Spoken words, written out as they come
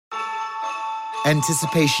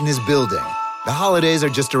Anticipation is building. The holidays are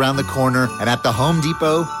just around the corner, and at the Home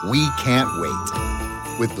Depot, we can't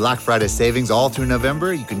wait. With Black Friday savings all through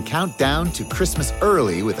November, you can count down to Christmas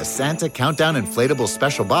early with a Santa Countdown Inflatable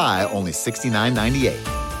Special Buy, only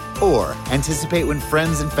 $69.98. Or anticipate when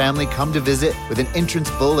friends and family come to visit with an entrance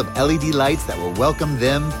full of LED lights that will welcome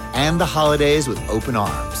them and the holidays with open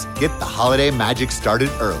arms. Get the holiday magic started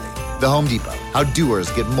early. The Home Depot, how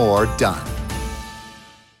doers get more done.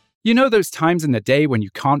 You know those times in the day when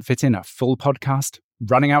you can't fit in a full podcast?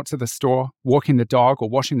 Running out to the store, walking the dog, or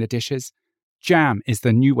washing the dishes? Jam is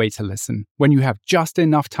the new way to listen when you have just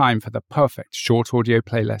enough time for the perfect short audio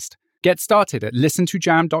playlist. Get started at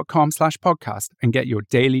listentojam.com/podcast and get your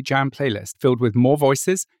daily Jam playlist filled with more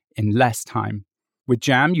voices in less time. With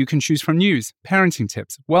Jam, you can choose from news, parenting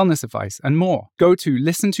tips, wellness advice, and more. Go to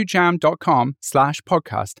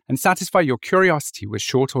listentojam.com/podcast and satisfy your curiosity with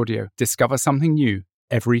short audio. Discover something new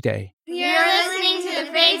every day. You're listening to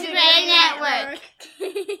the Fade to Gray Network.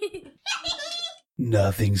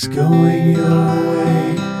 Nothing's going your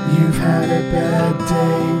way. You've had a bad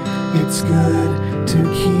day. It's good to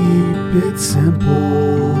keep it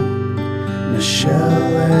simple.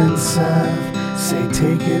 Michelle and Seth say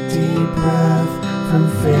take a deep breath from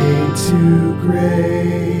fade to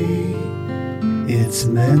gray. It's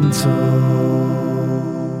mental.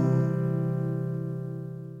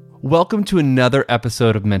 Welcome to another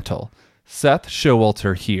episode of Mental. Seth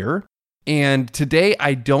Showalter here. And today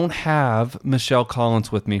I don't have Michelle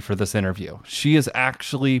Collins with me for this interview. She is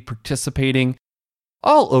actually participating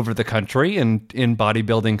all over the country in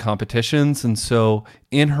bodybuilding competitions. And so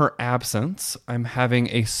in her absence, I'm having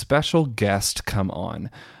a special guest come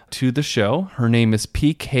on to the show. Her name is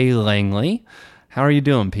PK Langley. How are you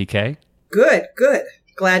doing, PK? Good.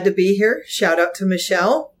 Glad to be here. Shout out to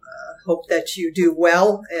Michelle. Hope that you do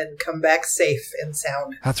well and come back safe and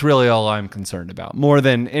sound. That's really all I'm concerned about. More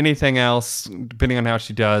than anything else, depending on how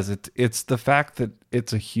she does, it's the fact that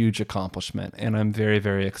it's a huge accomplishment. And I'm very,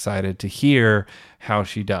 very excited to hear how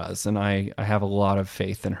she does. And I have a lot of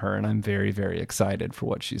faith in her, and I'm very, very excited for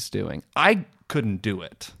what she's doing. I couldn't do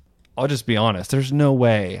it. I'll just be honest. There's no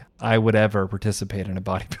way I would ever participate in a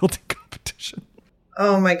bodybuilding competition.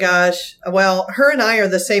 Oh my gosh. Well, her and I are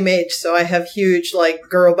the same age, so I have huge,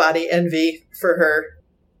 girl body envy for her.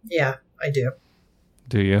 Yeah, I do.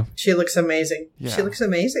 Do you? She looks amazing. Yeah. She looks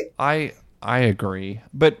amazing. I agree.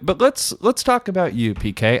 But let's talk about you,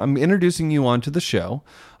 PK. I'm introducing you onto the show.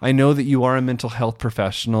 I know that you are a mental health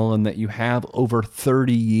professional and that you have over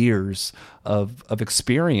 30 years of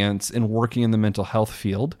experience in working in the mental health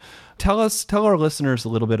field. Tell our listeners a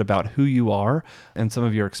little bit about who you are and some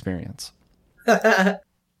of your experience.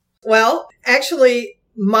 Well, actually,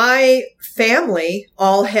 my family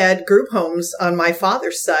all had group homes on my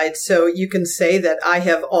father's side. So you can say that I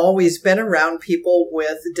have always been around people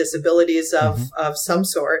with disabilities of some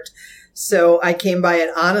sort. So I came by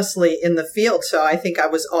it honestly in the field. So I think I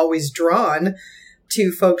was always drawn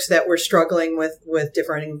to folks that were struggling with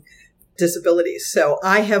different disabilities. So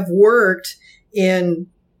I have worked in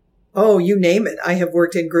you name it. I have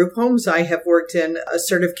worked in group homes. I have worked in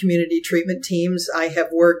assertive community treatment teams. I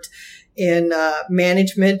have worked in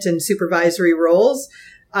management and supervisory roles.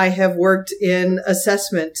 I have worked in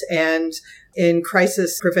assessment and in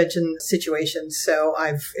crisis prevention situations. So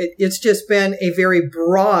it's just been a very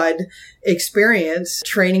broad experience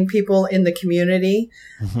training people in the community.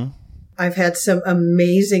 Mm-hmm. I've had some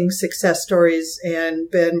amazing success stories and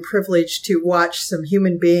been privileged to watch some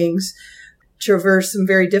human beings traverse some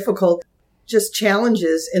very difficult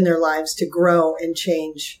challenges in their lives to grow and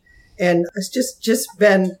change. And it's just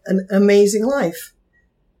been an amazing life.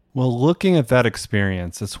 Well, looking at that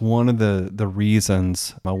experience, it's one of the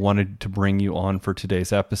reasons I wanted to bring you on for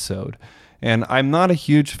today's episode. And I'm not a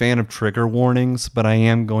huge fan of trigger warnings, but I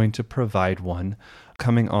am going to provide one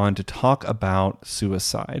coming on to talk about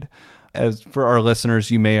suicide. As for our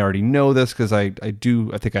listeners, you may already know this because I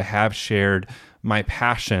think I have shared my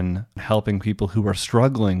passion helping people who are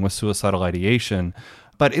struggling with suicidal ideation.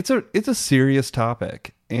 But it's a serious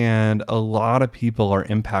topic, and a lot of people are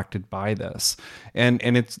impacted by this. And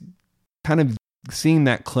it's kind of seeing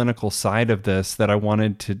that clinical side of this that I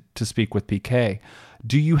wanted to speak with PK.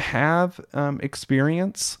 Do you have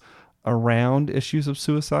experience around issues of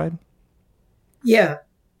suicide? Yeah,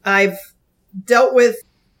 I've dealt with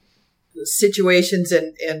situations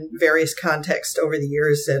in various contexts over the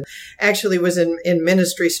years, and actually was in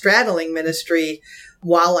ministry, straddling ministry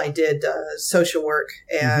while I did social work.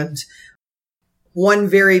 And one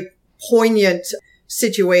very poignant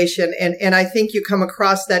situation, and I think you come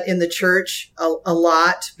across that in the church a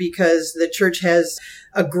lot, because the church has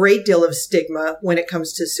a great deal of stigma when it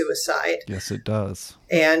comes to suicide. Yes, it does.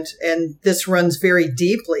 And this runs very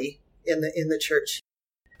deeply in the church.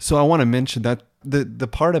 So I want to mention that the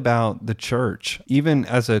part about the church, even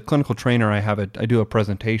as a clinical trainer, I do a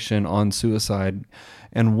presentation on suicide.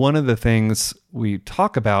 And one of the things we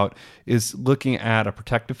talk about is looking at a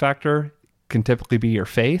protective factor can typically be your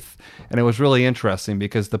faith. And it was really interesting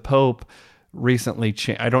because the Pope recently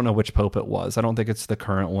I don't know which Pope it was. I don't think it's the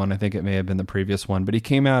current one. I think it may have been the previous one. But he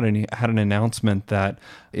came out and he had an announcement that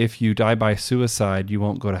if you die by suicide, you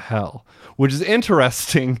won't go to hell, which is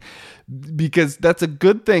interesting because that's a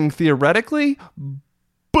good thing theoretically,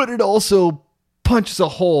 but it also punches a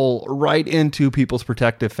hole right into people's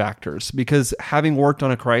protective factors. Because having worked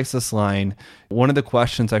on a crisis line, one of the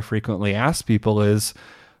questions I frequently ask people is,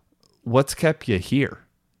 what's kept you here?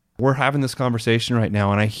 We're having this conversation right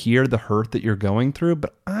now, and I hear the hurt that you're going through,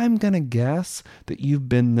 but I'm going to guess that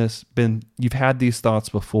you've had these thoughts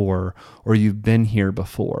before, or you've been here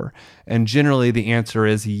before. And generally the answer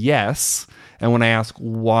is yes. And when I ask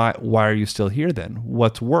why are you still here then?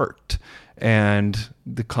 What's worked? And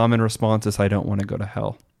the common response is, I don't want to go to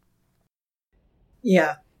hell.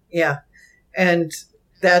 Yeah. And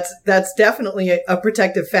that's definitely a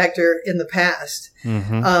protective factor in the past.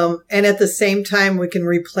 Mm-hmm. And at the same time, we can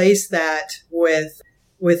replace that with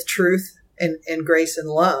truth and grace and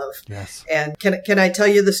love. Yes. And can I tell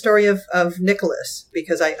you the story of Nicholas?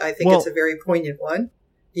 Because I think it's a very poignant one.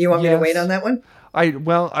 Do you want me to wait on that one? I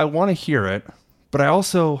want to hear it,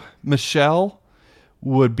 but Michelle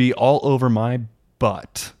would be all over my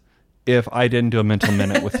butt if I didn't do a mental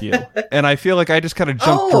minute with you. And I feel like I just kind of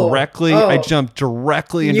jumped directly. I jumped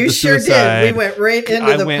directly into the suicide. You sure did. We went right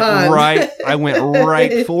into the pond. I went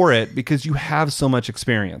right for it because you have so much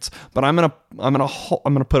experience. But I'm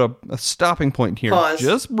gonna put a stopping point here. Pause.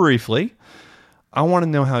 Just briefly. I want to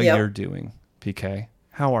know how you're doing, PK.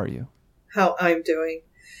 How are you? How I'm doing?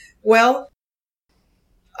 Well,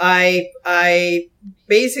 I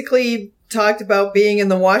basically talked about being in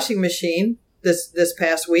the washing machine this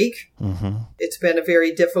past week. Mm-hmm. It's been a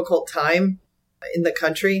very difficult time in the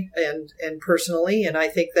country and personally. And I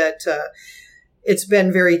think that it's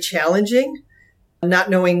been very challenging, not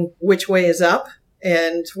knowing which way is up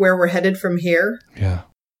and where we're headed from here. Yeah.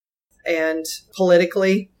 And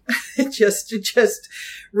politically, just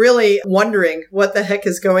really wondering what the heck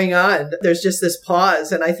is going on. There's just this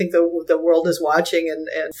pause. And I think the world is watching.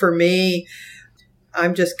 And for me,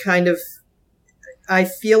 I'm just I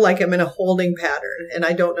feel like I'm in a holding pattern, and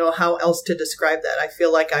I don't know how else to describe that. I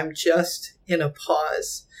feel like I'm just in a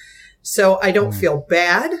pause. So I don't feel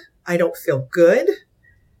bad. I don't feel good.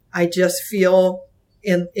 I just feel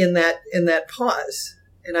in that pause.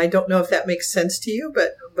 And I don't know if that makes sense to you,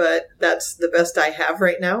 but that's the best I have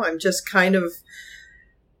right now. I'm just kind of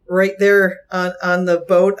right there on the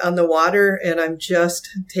boat, on the water, and I'm just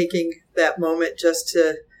taking that moment just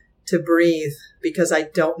to breathe because I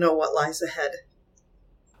don't know what lies ahead.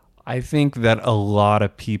 I think that a lot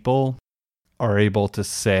of people are able to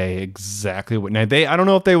say exactly what. Now, I don't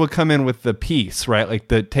know if they would come in with the peace, right? Like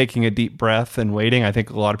the taking a deep breath and waiting. I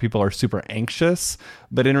think a lot of people are super anxious,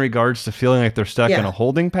 but in regards to feeling like they're stuck in a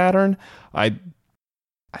holding pattern, I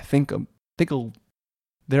think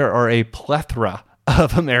there are a plethora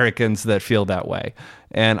of Americans that feel that way,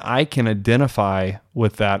 and I can identify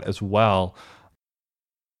with that as well.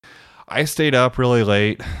 I stayed up really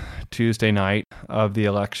late Tuesday night of the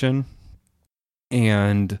election,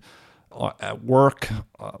 and at work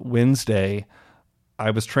Wednesday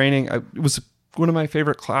I was training. It was one of my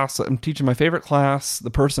favorite classes. I'm teaching my favorite class.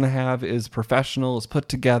 The person I have is professional, is put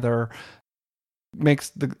together,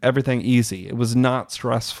 makes everything easy. It was not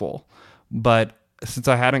stressful, but since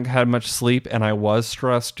I hadn't had much sleep and I was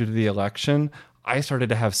stressed due to the election, I started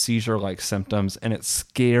to have seizure-like symptoms, and it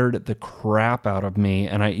scared the crap out of me,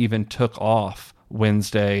 and I even took off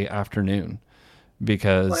Wednesday afternoon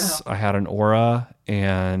because I had an aura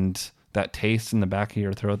and that taste in the back of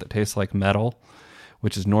your throat that tastes like metal,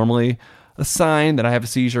 which is normally a sign that I have a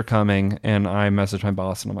seizure coming. And I messaged my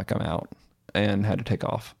boss and I'm like, I'm out, and had to take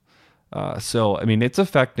off. So, I mean, it's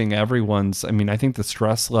affecting everyone's. I mean, I think the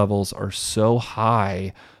stress levels are so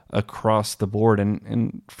high across the board.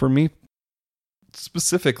 And for me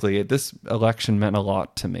specifically, this election meant a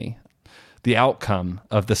lot to me. The outcome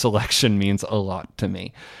of this election means a lot to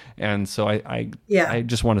me. And so I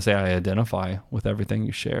just want to say I identify with everything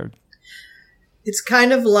you shared. It's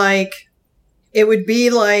kind of like, it would be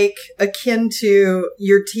like akin to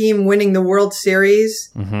your team winning the World Series,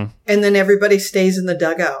 and then everybody stays in the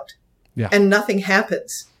dugout and nothing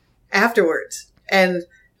happens afterwards. And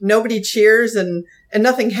nobody cheers and and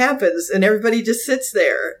nothing happens, and everybody just sits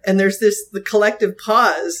there, and there's the collective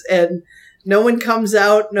pause, and no one comes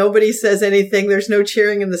out, nobody says anything, there's no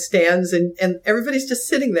cheering in the stands, and everybody's just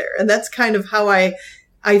sitting there. And that's kind of how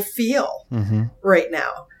I feel right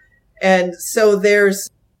now. And so there's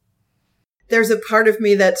a part of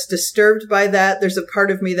me that's disturbed by that. There's a part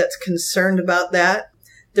of me that's concerned about that.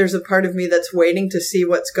 There's a part of me that's waiting to see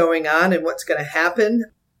what's going on and what's going to happen.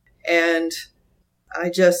 And I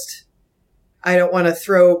don't want to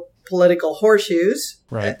throw political horseshoes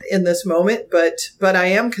in this moment, but I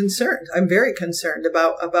am concerned. I'm very concerned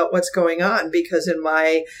about what's going on, because in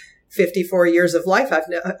my 54 years of life,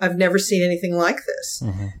 I've never seen anything like this.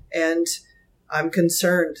 And I'm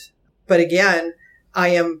concerned. But again,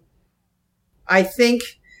 I think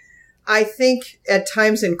at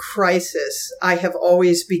times in crisis, I have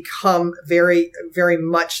always become very, very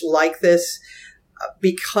much like this,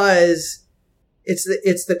 because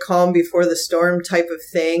it's the calm before the storm type of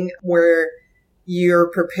thing, where you're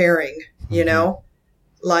preparing, you know,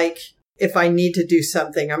 like if I need to do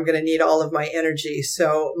something, I'm going to need all of my energy.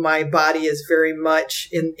 So my body is very much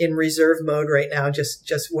in reserve mode right now,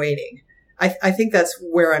 just waiting. I think that's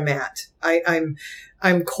where I'm at.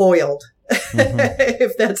 I'm coiled.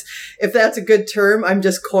 If that's a good term, I'm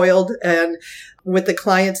just coiled. And with the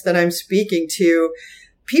clients that I'm speaking to,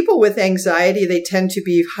 people with anxiety, they tend to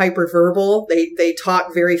be hyperverbal. They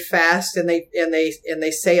talk very fast, and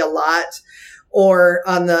they say a lot. Or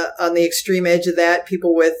on the extreme edge of that,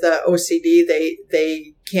 people with OCD,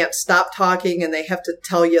 they can't stop talking, and they have to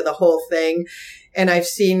tell you the whole thing. And I've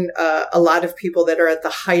seen a lot of people that are at the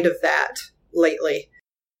height of that lately.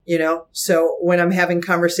 You know, so when I'm having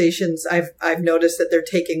conversations, I've noticed that they're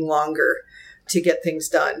taking longer to get things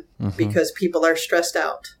done because people are stressed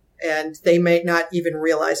out, and they may not even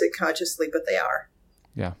realize it consciously, but they are.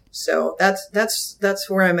 Yeah. So that's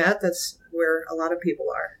where I'm at. That's where a lot of people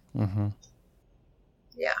are.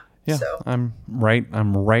 Yeah. Yeah. So I'm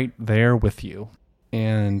right there with you.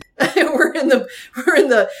 And we're in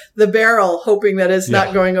the barrel, hoping that it's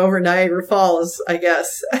not going over Niagara Falls, I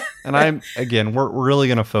guess. And we're really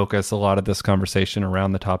going to focus a lot of this conversation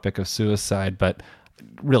around the topic of suicide, but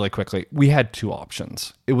really quickly, we had two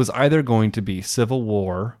options. It was either going to be civil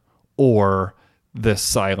war or this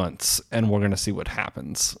silence, and we're going to see what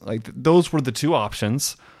happens. Like, those were the two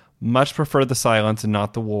options. Much prefer the silence and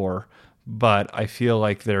not the war, but I feel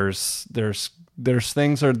like there's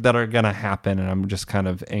things that are going to happen, and I'm just kind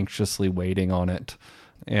of anxiously waiting on it.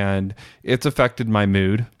 And it's affected my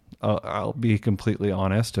mood. I'll be completely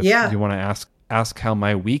honest. If you want to ask how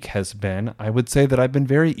my week has been, I would say that I've been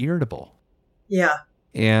very irritable. Yeah.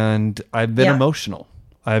 And I've been emotional.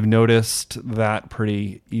 I've noticed that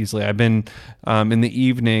pretty easily. I've been in the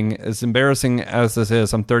evening, as embarrassing as this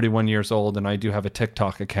is, I'm 31 years old and I do have a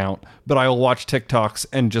TikTok account, but I will watch TikToks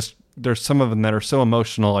and just, there's some of them that are so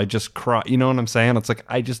emotional, I just cry. You know what I'm saying? It's like,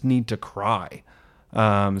 I just need to cry.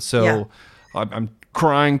 I'm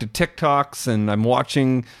crying to TikToks, and I'm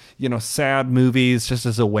watching, sad movies just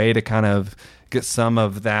as a way to kind of get some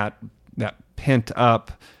of that pent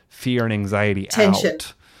up fear and anxiety tension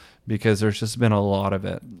out, because there's just been a lot of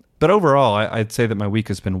it. But overall, I'd say that my week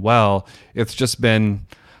has been well. It's just been,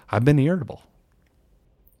 I've been irritable.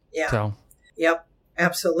 Yeah. So. Yep.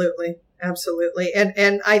 Absolutely. Absolutely.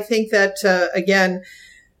 And I think that, again,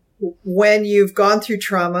 when you've gone through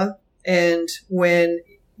trauma and when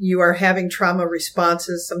you are having trauma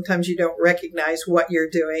responses, sometimes you don't recognize what you're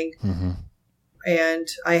doing. Mm-hmm. And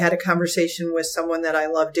I had a conversation with someone that I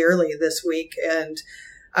love dearly this week, and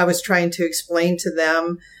I was trying to explain to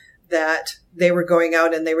them that they were going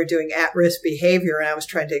out and they were doing at-risk behavior. And I was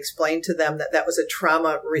trying to explain to them that was a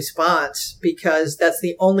trauma response, because that's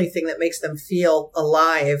the only thing that makes them feel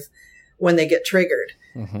alive when they get triggered.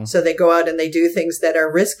 Mm-hmm. So they go out and they do things that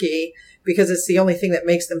are risky because it's the only thing that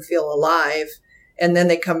makes them feel alive. And then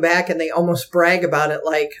they come back and they almost brag about it,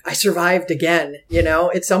 like, I survived again.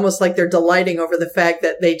 It's almost like they're delighting over the fact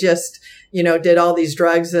that they just, did all these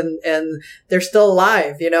drugs and they're still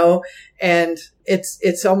alive, and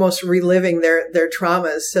it's almost reliving their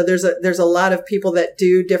traumas. So there's a lot of people that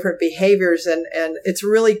do different behaviors, and it's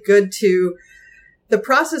really good to, the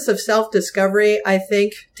process of self-discovery, I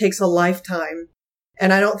think, takes a lifetime,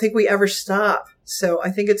 and I don't think we ever stop. So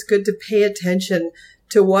I think it's good to pay attention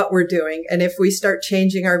to what we're doing. And if we start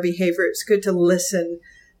changing our behavior, it's good to listen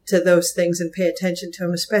to those things and pay attention to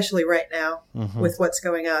them, especially right now with what's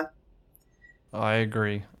going on. I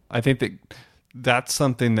agree. I think that's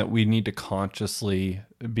something that we need to consciously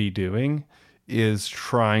be doing, is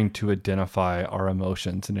trying to identify our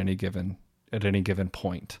emotions at any given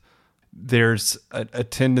point. there's a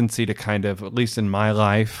tendency to kind of, at least in my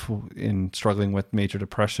life, in struggling with major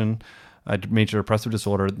depressive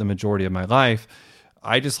disorder, the majority of my life,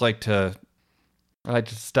 I like to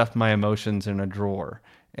stuff my emotions in a drawer.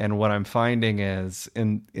 And what I'm finding is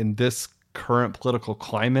in this current political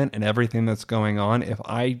climate and everything that's going on,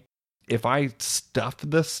 if I stuff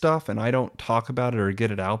this stuff and I don't talk about it or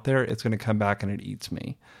get it out there, it's going to come back and it eats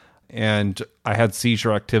me. And I had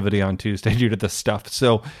seizure activity on Tuesday due to this stuff.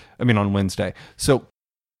 On Wednesday. So,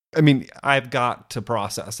 I've got to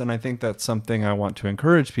process. And I think that's something I want to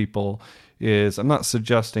encourage people is, I'm not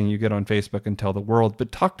suggesting you get on Facebook and tell the world,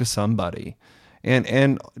 but talk to somebody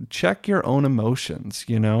and check your own emotions.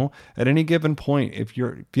 At any given point, if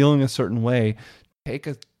you're feeling a certain way, take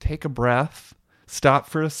a breath, stop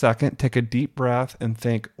for a second, take a deep breath and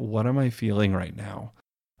think, what am I feeling right now?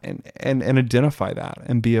 And identify that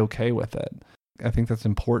and be okay with it. I think that's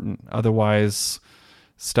important. Otherwise,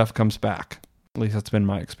 stuff comes back. At least that's been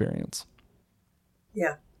my experience.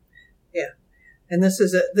 Yeah. And this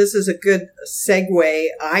is a good segue,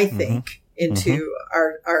 I think, into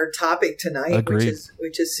our topic tonight,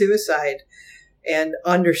 which is suicide, and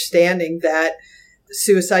understanding that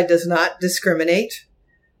suicide does not discriminate.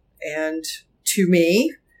 And to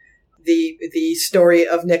me, the story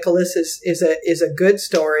of Nicholas is a good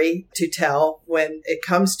story to tell when it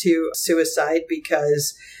comes to suicide,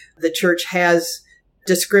 because the church has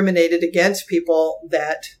discriminated against people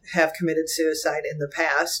that have committed suicide in the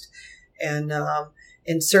past. And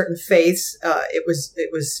in certain faiths, it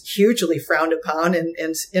was hugely frowned upon, and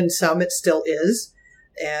in some it still is.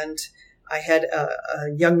 And I had a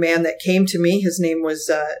young man that came to me. His name was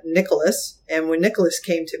Nicholas. And when Nicholas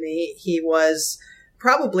came to me, he was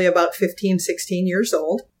probably about 15, 16 years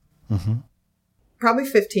old. Probably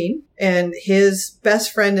 15. And his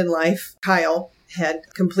best friend in life, Kyle, had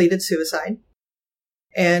completed suicide.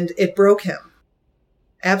 And it broke him.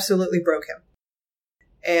 Absolutely broke him.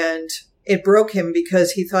 And it broke him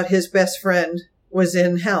because he thought his best friend was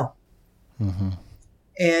in hell.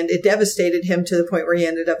 And it devastated him to the point where he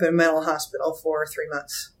ended up in a mental hospital for 3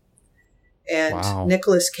 months. And wow.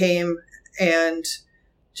 Nicholas came and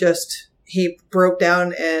he broke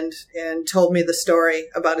down and told me the story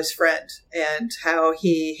about his friend and how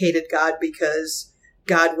he hated God because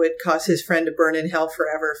God would cause his friend to burn in hell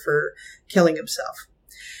forever for killing himself.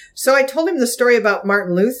 So I told him the story about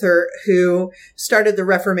Martin Luther, who started the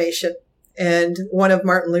Reformation. And one of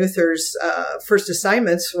Martin Luther's first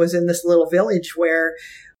assignments was in this little village where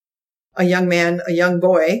a young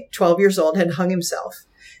boy, 12 years old, had hung himself.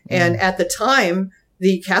 And at the time,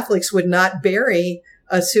 the Catholics would not bury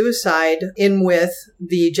a suicide in with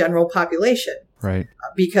the general population. Right.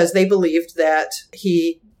 Because they believed that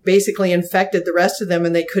he basically infected the rest of them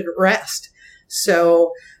and they couldn't rest.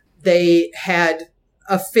 So they had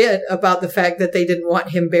a fit about the fact that they didn't want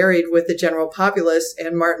him buried with the general populace.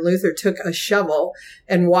 And Martin Luther took a shovel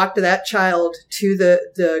and walked that child to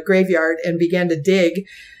the graveyard and began to dig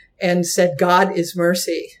and said, God is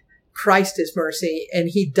mercy. Christ is mercy. And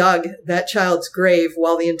he dug that child's grave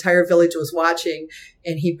while the entire village was watching,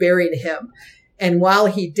 and he buried him. And while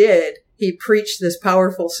he did, he preached this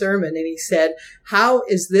powerful sermon, and he said, how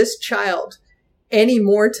is this child any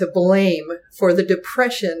more to blame for the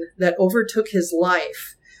depression that overtook his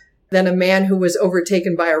life than a man who was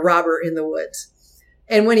overtaken by a robber in the woods?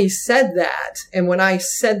 And when he said that, and when I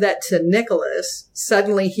said that to Nicholas,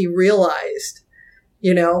 suddenly he realized,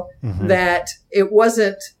 that it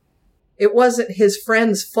wasn't his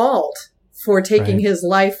friend's fault for taking his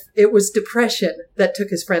life. It was depression that took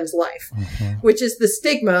his friend's life, which is the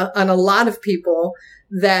stigma on a lot of people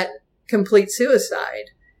that complete suicide.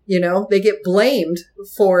 They get blamed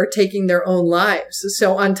for taking their own lives.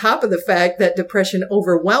 So on top of the fact that depression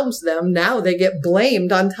overwhelms them, now they get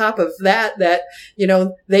blamed on top of that,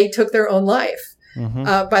 they took their own life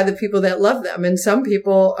by the people that love them. And some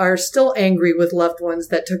people are still angry with loved ones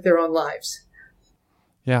that took their own lives.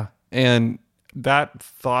 Yeah. And that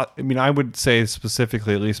thought, I would say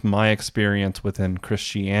specifically, at least my experience within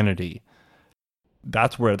Christianity,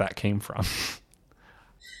 that's where that came from.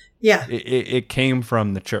 Yeah. It came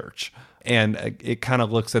from the church. And it kind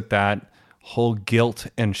of looks at that whole guilt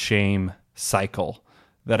and shame cycle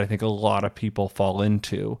that I think a lot of people fall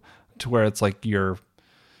into, to where it's like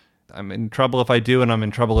I'm in trouble if I do and I'm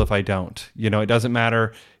in trouble if I don't. It doesn't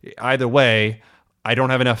matter. Either way, I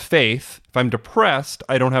don't have enough faith. If I'm depressed,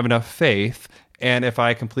 I don't have enough faith. And if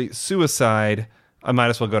I complete suicide, I might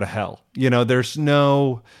as well go to hell.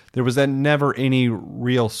 There was never any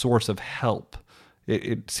real source of help.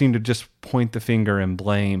 It seemed to just point the finger and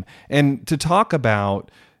blame. And to talk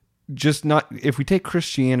about just not, if we take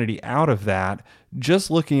Christianity out of that,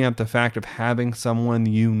 just looking at the fact of having someone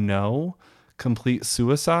you know complete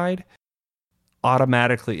suicide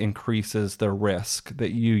automatically increases the risk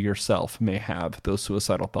that you yourself may have those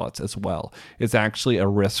suicidal thoughts as well. It's actually a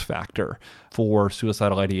risk factor for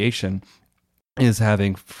suicidal ideation, is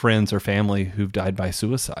having friends or family who've died by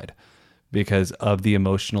suicide because of the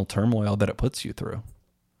emotional turmoil that it puts you through.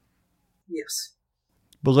 Yes.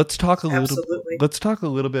 But let's talk a Absolutely.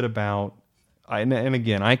 little bit about, and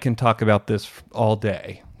again, I can talk about this all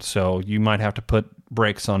day, so you might have to put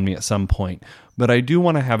brakes on me at some point. But I do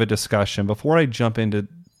want to have a discussion before I jump into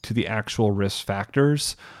the actual risk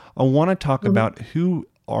factors. I want to talk about who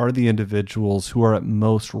are the individuals who are at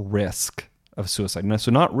most risk of suicide. Now,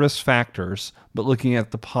 so not risk factors, but looking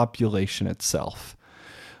at the population itself.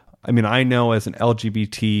 I mean, I know as an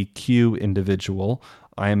LGBTQ individual,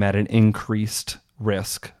 I am at an increased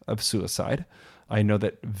risk of suicide. I know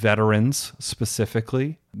that veterans,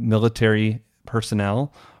 specifically military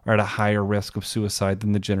personnel, are at a higher risk of suicide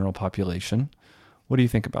than the general population. What do you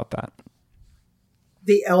think about that?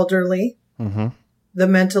 The elderly, the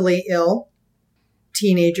mentally ill,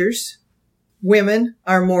 teenagers, women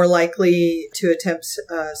are more likely to attempt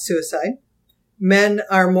suicide. Men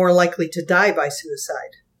are more likely to die by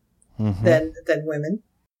suicide than women.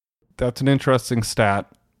 That's an interesting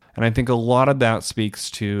stat. And I think a lot of that speaks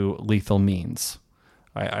to lethal means.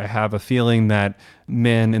 I have a feeling that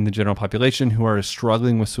men in the general population who are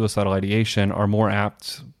struggling with suicidal ideation are more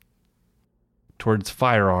apt towards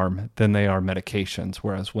firearm than they are medications,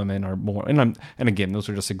 whereas women are more, and again, those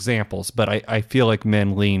are just examples, but I feel like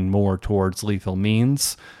men lean more towards lethal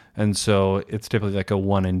means. And so it's typically like a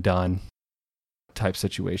one and done type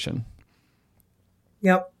situation.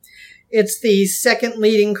 Yep. It's the second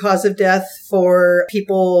leading cause of death for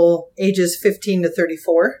people ages 15 to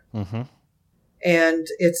 34. And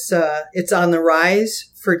it's on the rise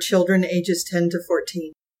for children ages 10 to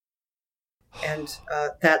 14. And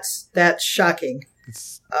that's shocking.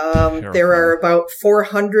 There are about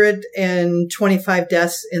 425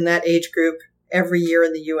 deaths in that age group every year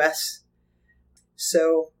in the U.S.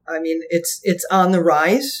 So, I mean, it's on the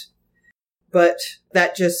rise, but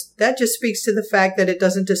that just speaks to the fact that it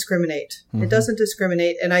doesn't discriminate. It doesn't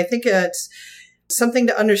discriminate. And I think it's something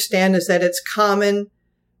to understand is that it's common.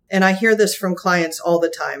 And I hear this from clients all the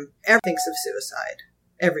time. Everyone thinks of suicide.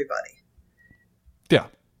 Everybody. Yeah.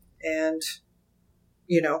 And,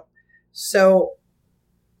 so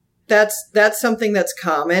that's something that's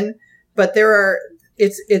common, but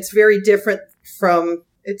it's very different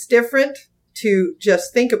it's different to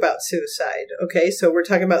just think about suicide. Okay. So we're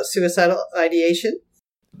talking about suicidal ideation.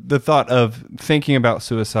 The thought of thinking about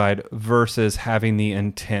suicide versus having the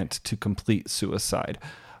intent to complete suicide.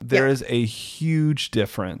 There is a huge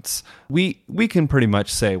difference. We can pretty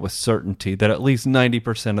much say with certainty that at least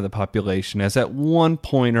 90% of the population has at one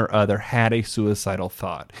point or other had a suicidal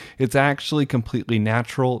thought. It's actually completely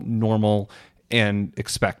natural, normal, and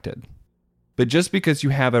expected. But just because you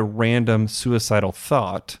have a random suicidal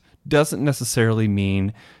thought doesn't necessarily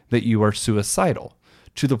mean that you are suicidal,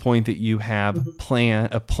 to the point that you have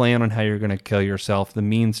a plan on how you're going to kill yourself, the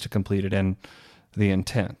means to complete it, and the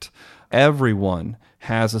intent. Everyone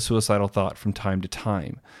has a suicidal thought from time to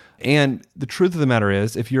time. And the truth of the matter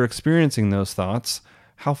is, if you're experiencing those thoughts,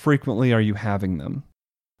 how frequently are you having them?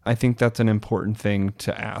 I think that's an important thing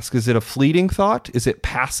to ask. Is it a fleeting thought? Is it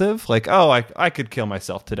passive? Like, oh, I could kill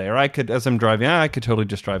myself today, or I could, as I'm driving, I could totally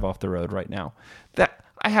just drive off the road right now. That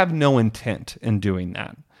I have no intent in doing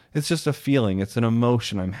that. It's just a feeling. It's an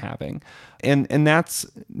emotion I'm having. And that's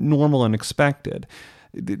normal and expected.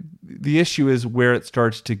 The issue is where it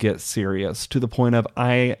starts to get serious, to the point of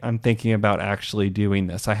I'm thinking about actually doing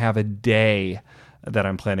this. I have a day that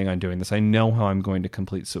I'm planning on doing this. I know how I'm going to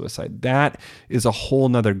complete suicide. That is a whole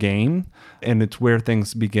nother game, and it's where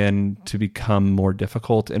things begin to become more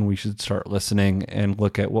difficult, and we should start listening and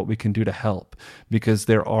look at what we can do to help, because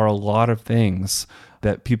there are a lot of things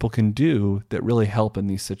that people can do that really help in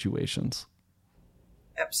these situations.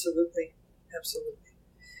 Absolutely. Absolutely.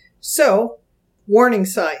 So, warning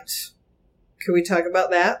signs. Could we talk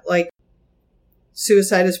about that? Like,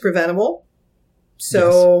 suicide is preventable.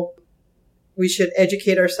 So we should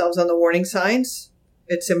educate ourselves on the warning signs.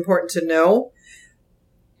 It's important to know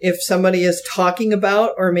if somebody is talking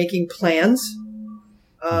about or making plans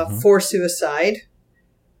for suicide.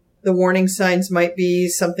 The warning signs might be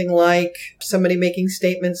something like somebody making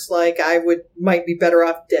statements like, might be better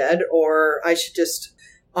off dead, or I should just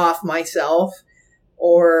off myself.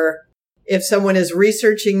 Or if someone is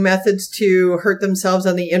researching methods to hurt themselves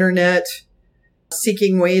on the internet,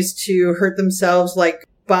 seeking ways to hurt themselves, like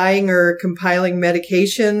buying or compiling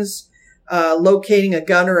medications, locating a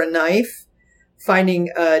gun or a knife, finding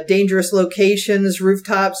dangerous locations,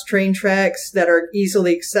 rooftops, train tracks that are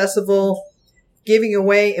easily accessible, giving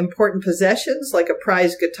away important possessions like a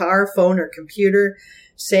prized guitar, phone, or computer,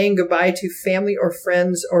 saying goodbye to family or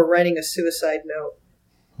friends, or writing a suicide note.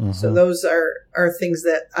 Mm-hmm. So those are things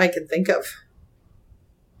that I can think of.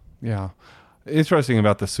 Yeah. Interesting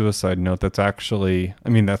about the suicide note. That's actually, I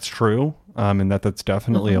mean, that's true. And that's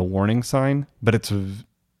definitely a warning sign, but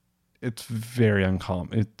it's very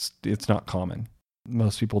uncommon. It's not common.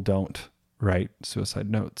 Most people don't write suicide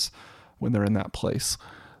notes when they're in that place.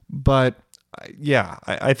 But yeah,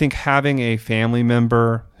 I think having a family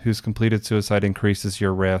member who's completed suicide increases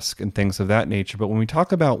your risk and things of that nature. But when we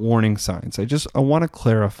talk about warning signs, I want to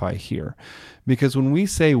clarify here, because when we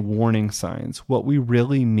say warning signs, what we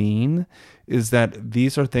really mean is that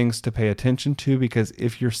these are things to pay attention to, because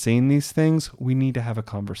if you're seeing these things, we need to have a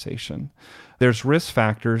conversation. There's risk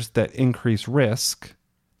factors that increase risk,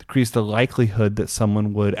 decrease the likelihood that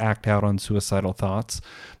someone would act out on suicidal thoughts.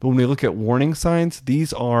 But when we look at warning signs,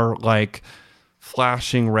 these are like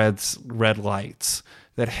flashing red lights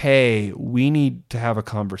that, hey, we need to have a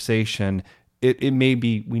conversation. It may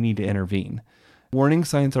be we need to intervene. Warning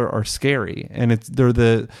signs are scary, and they're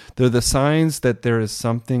the signs that there is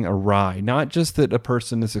something awry. Not just that a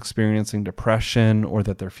person is experiencing depression, or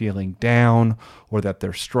that they're feeling down, or that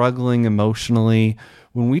they're struggling emotionally.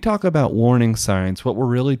 When we talk about warning signs, what we're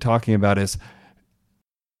really talking about is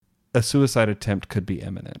a suicide attempt could be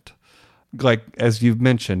imminent. Like, as you've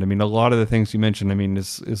mentioned, I mean, a lot of the things you mentioned, I mean,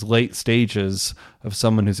 is late stages of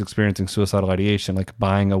someone who's experiencing suicidal ideation, like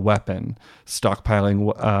buying a weapon,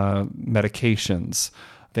 stockpiling medications,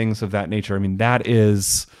 things of that nature. I mean, that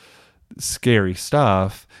is scary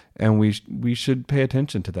stuff, and we should pay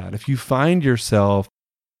attention to that. If you find yourself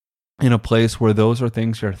in a place where those are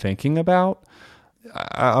things you're thinking about,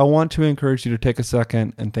 I want to encourage you to take a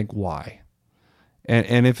second and think why.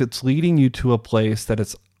 And if it's leading you to a place that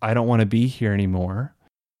it's, I don't want to be here anymore,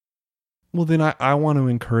 well, then I want to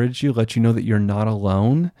encourage you, let you know that you're not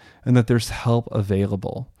alone and that there's help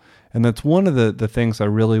available. And that's one of the things I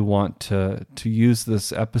really want to use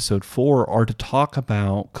this episode for, are to talk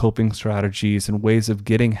about coping strategies and ways of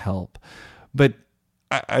getting help. But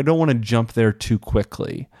I don't want to jump there too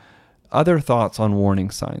quickly. Other thoughts on warning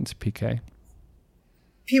signs, PK?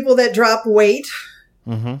 People that drop weight.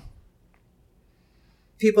 Mm-hmm.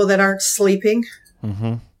 People that aren't sleeping.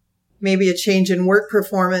 Mm-hmm. Maybe a change in work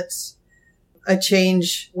performance, a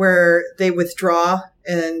change where they withdraw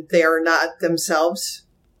and they are not themselves.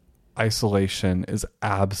 Isolation is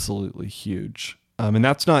absolutely huge. And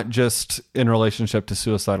that's not just in relationship to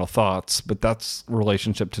suicidal thoughts, but that's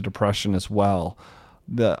relationship to depression as well.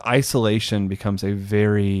 The isolation becomes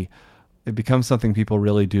it becomes something people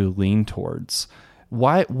really do lean towards.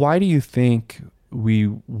 Why do you think we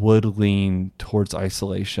would lean towards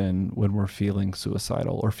isolation when we're feeling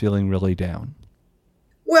suicidal or feeling really down?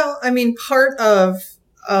 Well, I mean, part of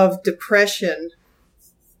depression,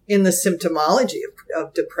 in the symptomology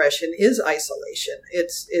of depression, is isolation.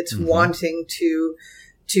 It's wanting to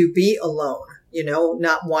be alone,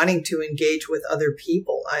 not wanting to engage with other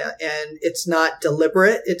people. And it's not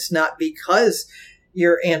deliberate. It's not because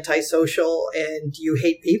you're antisocial and you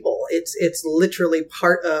hate people. It's literally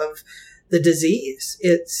part of the disease.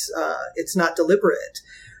 It's not deliberate.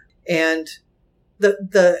 And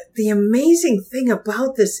the amazing thing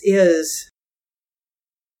about this is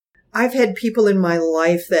I've had people in my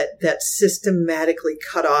life that systematically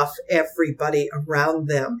cut off everybody around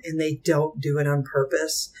them, and they don't do it on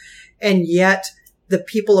purpose. And yet the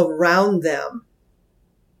people around them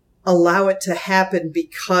allow it to happen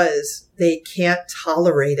because they can't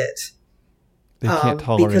tolerate it. They can't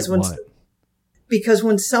tolerate what? Because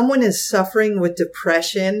when someone is suffering with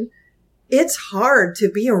depression, it's hard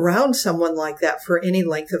to be around someone like that for any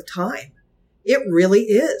length of time. It really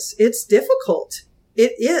is. It's difficult.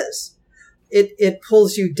 It is. It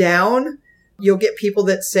pulls you down. You'll get people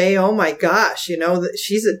that say, oh my gosh,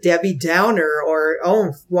 she's a Debbie Downer, or,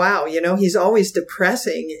 oh, wow, he's always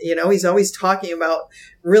depressing. He's always talking about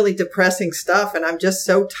really depressing stuff, and I'm just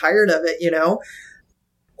so tired of it,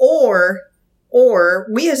 Or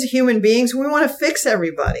we as human beings, we want to fix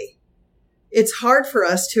everybody. It's hard for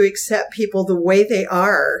us to accept people the way they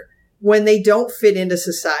are when they don't fit into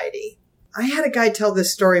society. I had a guy tell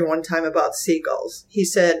this story one time about seagulls. He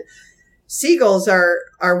said, seagulls are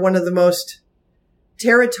one of the most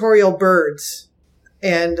territorial birds.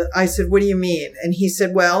 And I said, what do you mean? And he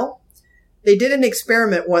said, well, they did an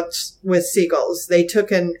experiment once with seagulls. They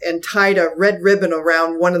took and tied a red ribbon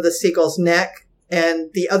around one of the seagulls' neck,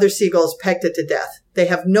 and the other seagulls pecked it to death. They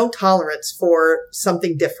have no tolerance for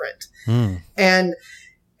something different. And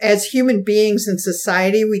as human beings in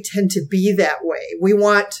society, we tend to be that way. We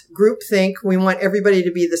want groupthink. We want everybody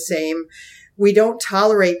to be the same. We don't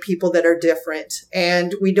tolerate people that are different,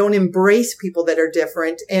 and we don't embrace people that are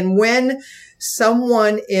different. And when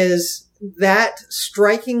someone is that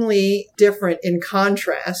strikingly different in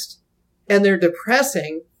contrast and they're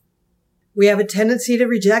depressing, we have a tendency to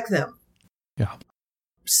reject them. Yeah.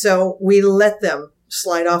 So we let them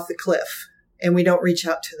slide off the cliff and we don't reach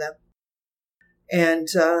out to them. And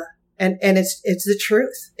it's the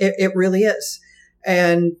truth. It really is.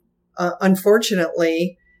 And,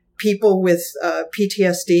 unfortunately, people with,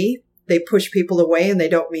 PTSD, they push people away and they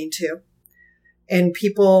don't mean to. And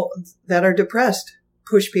people that are depressed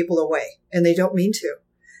push people away and they don't mean to.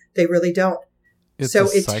 They really don't. It's so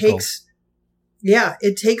a it cycle.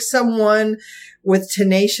 it takes someone with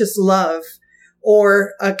tenacious love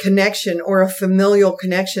or a connection or a familial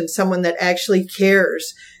connection, someone that actually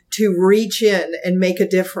cares, to reach in and make a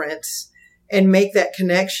difference and make that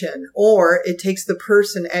connection. Or it takes the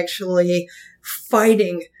person actually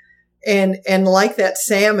fighting and like that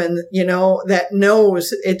salmon, that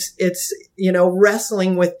knows it's,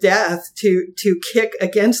 wrestling with death to kick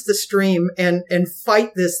against the stream and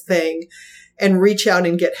fight this thing and reach out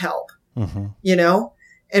and get help,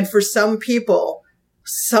 and for some people,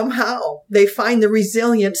 somehow they find the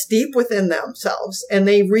resilience deep within themselves and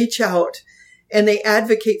they reach out and they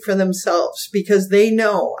advocate for themselves because they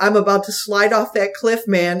know, I'm about to slide off that cliff,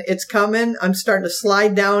 man. It's coming. I'm starting to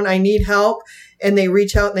slide down. I need help. And they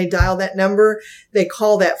reach out and they dial that number. They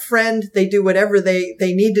call that friend. They do whatever they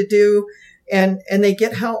need to do and they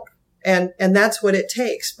get help. And that's what it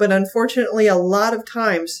takes. But unfortunately, a lot of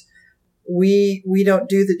times we don't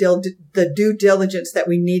do the due diligence that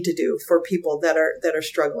we need to do for people that are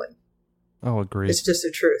struggling. Oh, agreed. It's just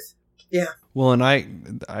the truth. Yeah. Well, and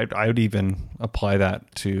I would even apply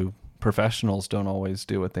that to professionals don't always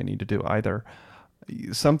do what they need to do either.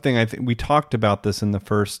 Something I think we talked about this in the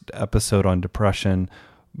first episode on depression,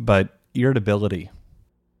 but irritability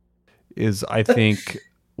is, I think,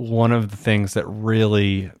 one of the things that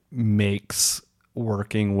really makes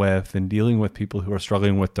working with and dealing with people who are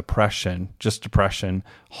struggling with depression,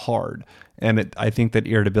 hard. And I think that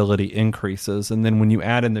irritability increases. And then when you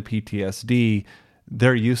add in the PTSD,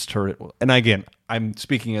 they're used to it. And again, I'm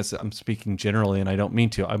speaking generally, and I don't mean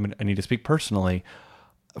to. I need to speak personally.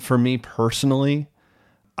 For me personally,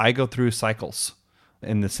 I go through cycles,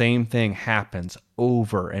 and the same thing happens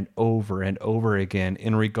over and over and over again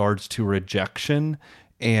in regards to rejection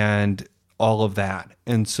and all of that.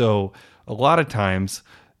 And so a lot of times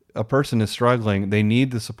a person is struggling, they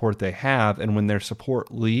need the support they have, and when their support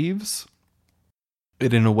leaves,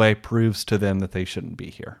 it in a way proves to them that they shouldn't be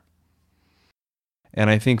here. And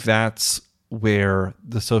I think that's where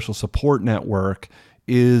the social support network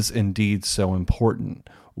is indeed so important.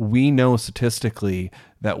 We know statistically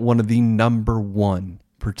that one of the number one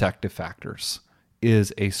protective factors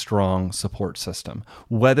is a strong support system.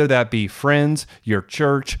 Whether that be friends, your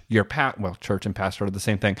church, church and pastor are the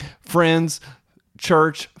same thing. Friends,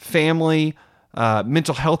 church, family,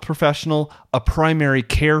 mental health professional, a primary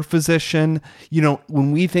care physician.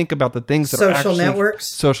 When we think about the things that social are actually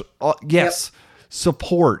networks, yes. Yep.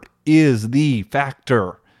 Support is the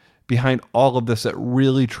factor behind all of this that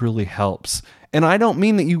really, truly helps. And I don't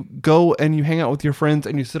mean that you go and you hang out with your friends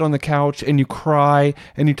and you sit on the couch and you cry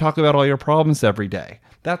and you talk about all your problems every day.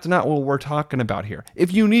 That's not what we're talking about here.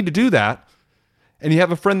 If you need to do that and you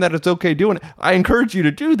have a friend that it's okay doing it, I encourage you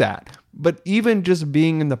to do that. But even just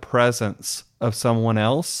being in the presence of someone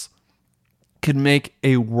else can make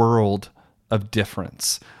a world of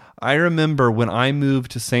difference. I remember when I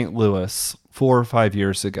moved to St. Louis 4 or 5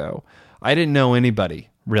 years ago, I didn't know anybody,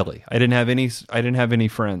 really. I didn't have any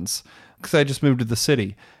friends because I just moved to the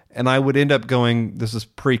city. And I would end up going, this is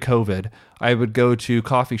pre-COVID, I would go to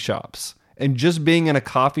coffee shops. And just being in a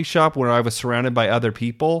coffee shop where I was surrounded by other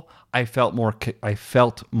people, I felt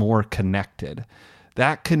more connected.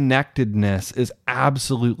 That connectedness is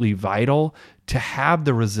absolutely vital to have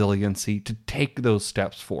the resiliency to take those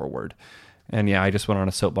steps forward. And yeah, I just went on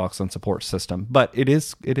a soapbox on support system, but it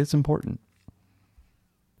is important.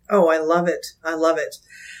 Oh, I love it. I love it.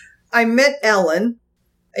 I met Ellen,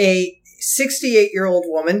 a 68-year-old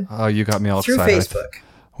woman. Oh, you got me all through excited. Facebook.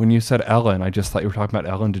 When you said Ellen, I just thought you were talking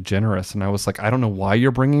about Ellen DeGeneres, and I was like, I don't know why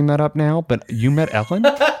you're bringing that up now, but you met Ellen?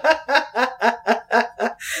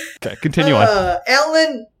 Okay, continue on.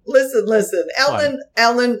 Ellen, listen.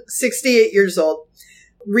 Ellen, 68 years old,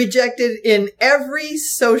 rejected in every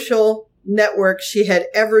social network she had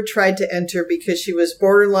ever tried to enter because she was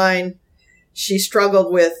borderline. She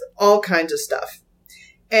struggled with all kinds of stuff.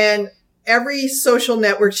 And every social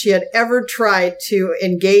network she had ever tried to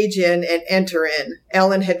engage in and enter in,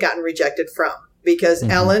 Ellen had gotten rejected from, because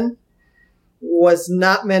Ellen was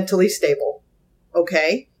not mentally stable.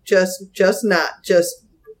 Okay. Just not,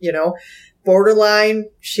 borderline.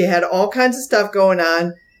 She had all kinds of stuff going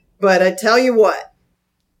on. But I tell you what,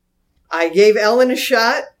 I gave Ellen a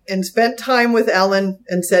shot and spent time with Ellen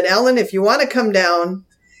and said, Ellen, if you want to come down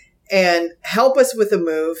and help us with the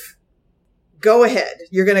move, go ahead.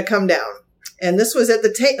 You're going to come down. And this was at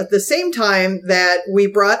the same time that we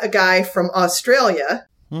brought a guy from Australia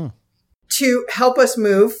to help us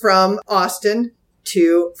move from Austin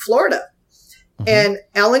to Florida. And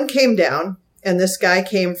Ellen came down, and this guy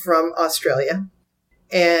came from Australia,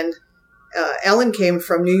 and Ellen came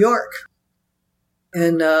from New York.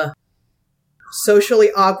 And socially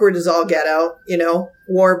awkward as all get out,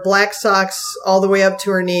 wore black socks all the way up to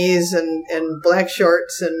her knees and black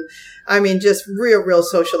shorts. And I mean, just real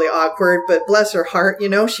socially awkward, but bless her heart,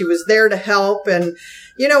 she was there to help. And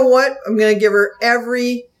you know what? I'm going to give her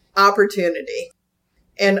every opportunity,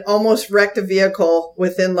 and almost wrecked a vehicle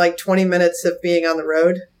within like 20 minutes of being on the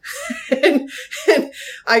road. and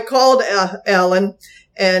I called Ellen.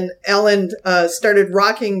 And Ellen started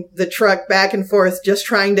rocking the truck back and forth, just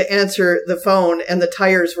trying to answer the phone, and the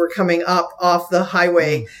tires were coming up off the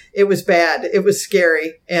highway. It was bad. It was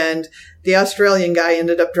scary. And the Australian guy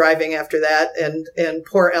ended up driving after that, and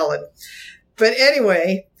poor Ellen. But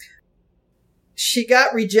anyway, she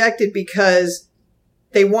got rejected because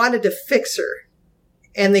they wanted to fix her,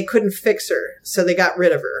 and they couldn't fix her, so they got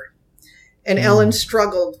rid of her. And Ellen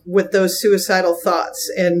struggled with those suicidal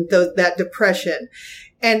thoughts and that depression.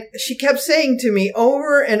 And she kept saying to me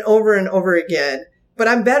over and over and over again, but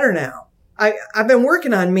I'm better now. I've been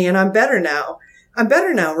working on me, and I'm better now. I'm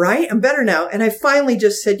better now, right? I'm better now. And I finally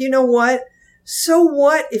just said, you know what? So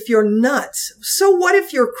what if you're nuts? So what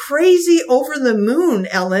if you're crazy over the moon,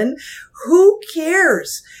 Ellen? Who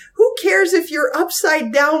cares? Who cares if you're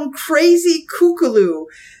upside down, crazy kookaloo?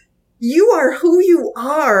 You are who you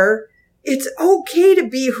are. It's okay to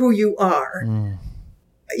be who you are,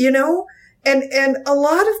 and a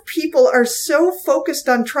lot of people are so focused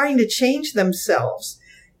on trying to change themselves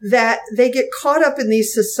that they get caught up in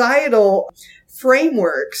these societal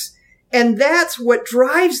frameworks. And that's what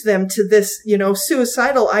drives them to this,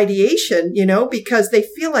 suicidal ideation, because they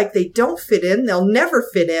feel like they don't fit in. They'll never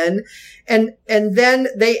fit in. And then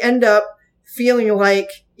they end up feeling like,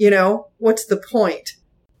 what's the point?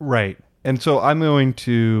 Right. And so I'm going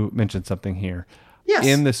to mention something here. Yes.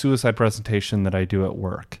 In the suicide presentation that I do at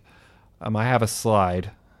work, I have a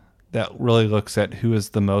slide that really looks at who is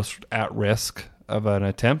the most at risk of an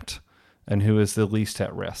attempt and who is the least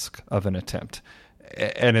at risk of an attempt.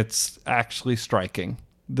 And it's actually striking.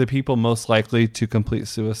 The people most likely to complete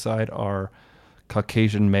suicide are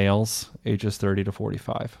Caucasian males, ages 30 to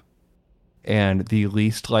 45. And the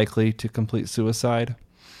least likely to complete suicide,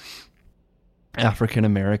 African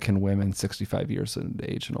American women 65 years of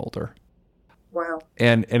age and older. Wow.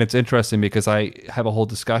 And it's interesting because I have a whole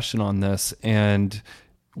discussion on this, and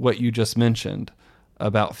what you just mentioned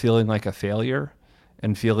about feeling like a failure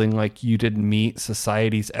and feeling like you didn't meet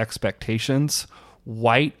society's expectations.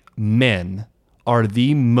 White men are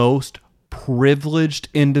the most privileged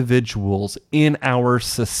individuals in our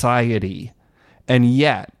society, and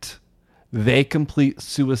yet they complete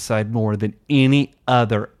suicide more than any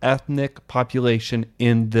other ethnic population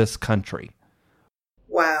in this country.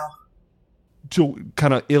 Wow. So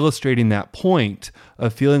kind of illustrating that point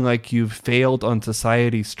of feeling like you've failed on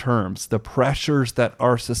society's terms, the pressures that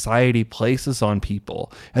our society places on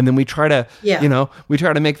people. And then we try to, we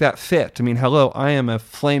try to make that fit. I mean, hello, I am a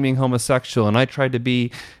flaming homosexual, and I tried to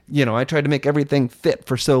be, I tried to make everything fit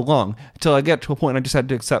for so long until I get to a point I just had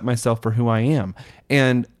to accept myself for who I am.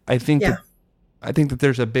 And I think that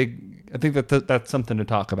there's that's something to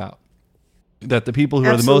talk about. That the people who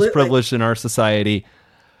are the most privileged in our society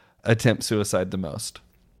attempt suicide the most.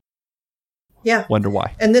 Yeah. Wonder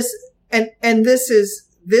why. And this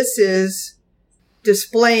is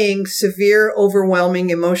displaying severe,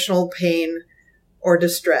 overwhelming emotional pain or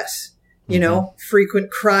distress.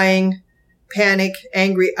 Frequent crying, panic,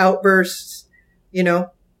 angry outbursts,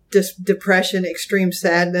 depression, extreme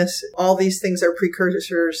sadness. All these things are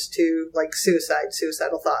precursors to like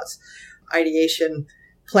suicidal thoughts, ideation,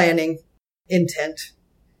 planning, intent,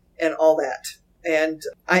 and all that. And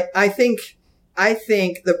I think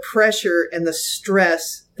the pressure and the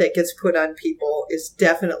stress that gets put on people is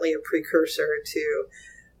definitely a precursor to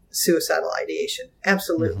suicidal ideation.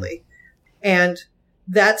 Absolutely. And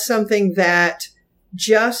that's something that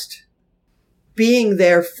just being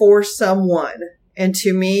there for someone And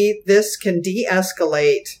to me, this can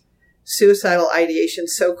de-escalate suicidal ideation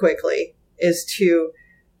so quickly, is to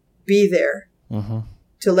be there,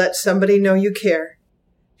 to let somebody know you care,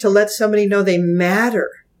 to let somebody know they matter,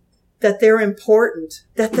 that they're important,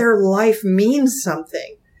 that their life means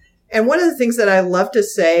something. And one of the things that I love to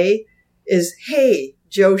say is, hey,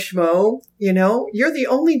 Joe Schmo, you're the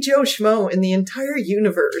only Joe Schmo in the entire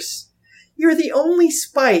universe. You're the only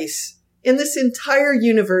spice in this entire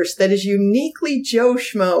universe that is uniquely Joe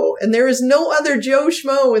Schmo. And there is no other Joe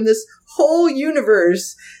Schmo in this whole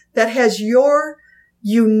universe that has your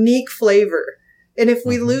unique flavor. And if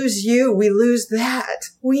we lose you, we lose that.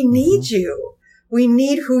 We need you. We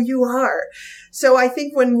need who you are. So I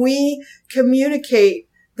think when we communicate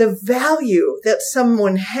the value that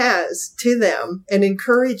someone has to them and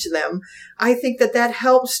encourage them, I think that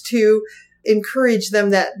helps to encourage them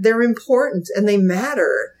that they're important and they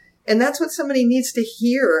matter. And that's what somebody needs to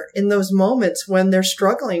hear in those moments when they're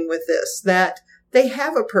struggling with this, that they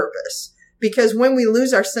have a purpose. Because when we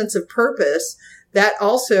lose our sense of purpose, that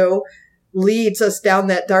also leads us down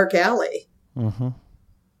that dark alley.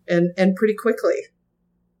 And pretty quickly.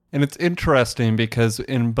 And it's interesting because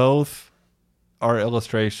in both our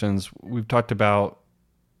illustrations, we've talked about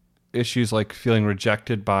issues like feeling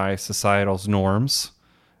rejected by societal's norms.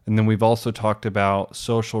 And then we've also talked about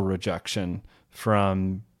social rejection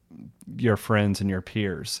from your friends and your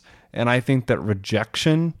peers. And I think that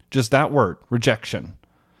rejection, just that word, rejection,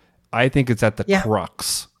 I think it's at the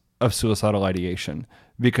crux of suicidal ideation,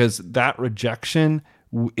 because that rejection,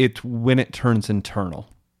 it's when it turns internal,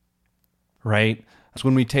 right? It's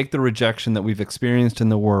when we take the rejection that we've experienced in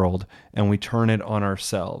the world and we turn it on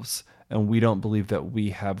ourselves and we don't believe that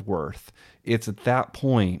we have worth. It's at that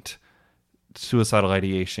point suicidal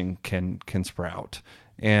ideation can sprout.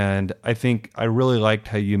 And I think I really liked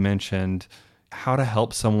how you mentioned how to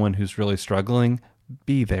help someone who's really struggling.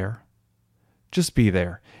 Be there. Just be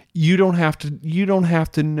there. You don't have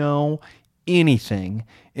to know anything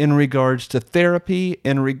in regards to therapy,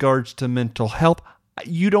 in regards to mental health.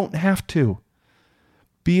 You don't have to.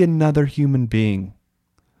 Be another human being.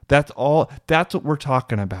 That's all. That's what we're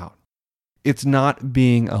talking about. It's not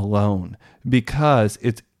being alone, because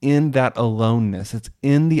it's in that aloneness, it's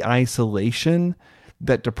in the isolation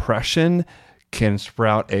that depression can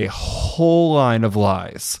sprout a whole line of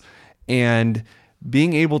lies. And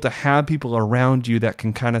being able to have people around you that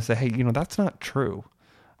can kind of say, hey, that's not true.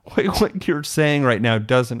 What you're saying right now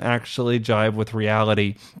doesn't actually jive with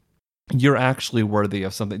reality. You're actually worthy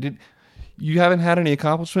of something. You haven't had any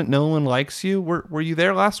accomplishment? No one likes you? Were you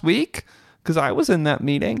there last week? Because I was in that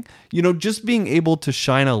meeting. Just being able to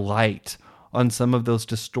shine a light on some of those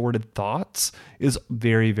distorted thoughts is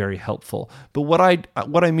very, very helpful. But what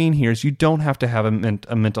I mean here is you don't have to have a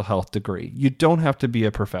mental health degree. You don't have to be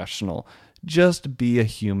a professional. Just be a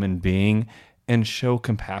human being and show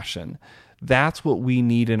compassion. That's what we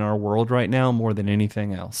need in our world right now more than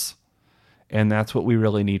anything else. And that's what we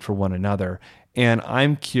really need for one another. And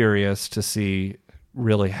I'm curious to see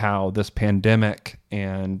really how this pandemic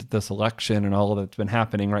and this election and all of that's been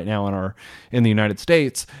happening right now in the United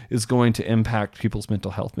States is going to impact people's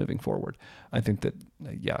mental health moving forward. I think that,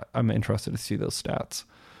 I'm interested to see those stats.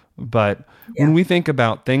 But when we think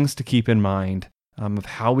about things to keep in mind of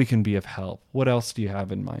how we can be of help, what else do you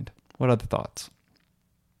have in mind? What other thoughts?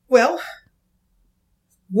 Well,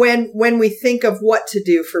 when we think of what to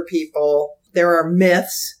do for people, there are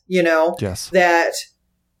myths, that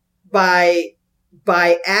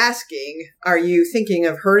by asking, are you thinking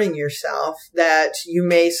of hurting yourself, that you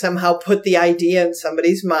may somehow put the idea in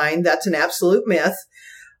somebody's mind. That's an absolute myth.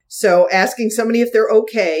 So asking somebody if they're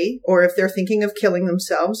okay, or if they're thinking of killing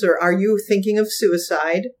themselves, or are you thinking of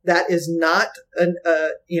suicide, that is not an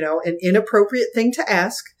inappropriate thing to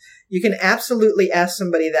ask. You can absolutely ask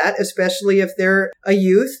somebody that, especially if they're a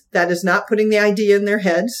youth that is not putting the idea in their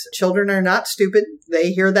heads. Children are not stupid.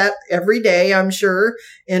 They hear that every day, I'm sure,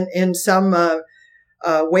 in some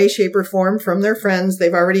way, shape, or form from their friends.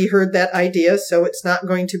 They've already heard that idea, so it's not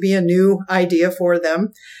going to be a new idea for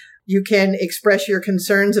them. You can express your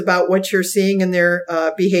concerns about what you're seeing in their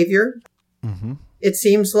behavior. Mm-hmm. It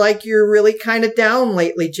seems like you're really kind of down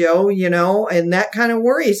lately, Joe, and that kind of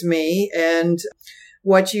worries me. And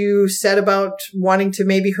what you said about wanting to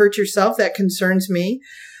maybe hurt yourself, that concerns me.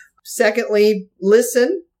 Secondly,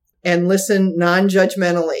 listen, and listen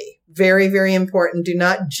non-judgmentally. Very, very important. Do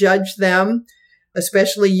not judge them,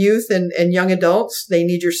 especially youth and young adults. They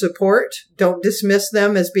need your support. Don't dismiss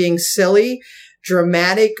them as being silly.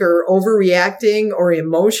 dramatic or overreacting or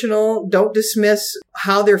emotional. Don't dismiss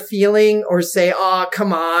how they're feeling or say, oh,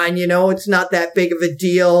 come on, it's not that big of a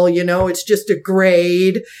deal. It's just a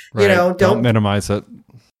grade. Right. Don't minimize it.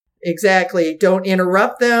 Exactly. Don't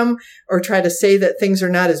interrupt them or try to say that things are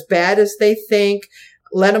not as bad as they think.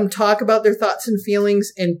 Let them talk about their thoughts and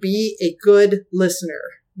feelings and be a good listener.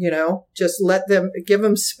 Just give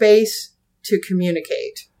them space to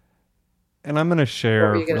communicate. And I'm going to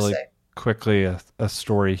share really quickly a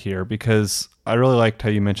story here, because I really liked how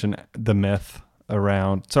you mentioned the myth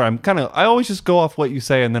around. Sorry, I always just go off what you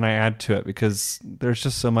say and then I add to it because there's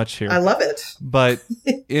just so much here. I love it. But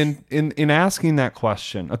in asking that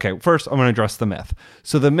question, okay, first I'm going to address the myth.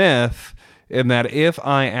 So the myth in that if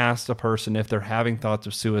I asked a person if they're having thoughts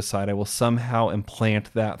of suicide, I will somehow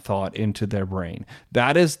implant that thought into their brain.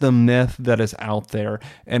 That is the myth that is out there,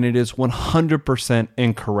 and it is 100%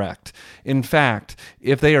 incorrect. In fact,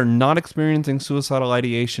 if they are not experiencing suicidal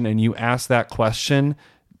ideation and you ask that question,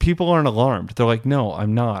 people aren't alarmed. They're like, no,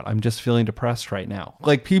 I'm not. I'm just feeling depressed right now.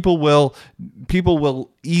 Like people will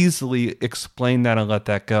easily explain that and let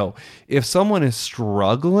that go. If someone is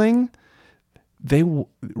struggling,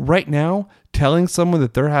 right now, telling someone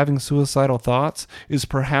that they're having suicidal thoughts is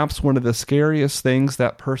perhaps one of the scariest things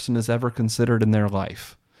that person has ever considered in their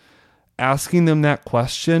life. Asking them that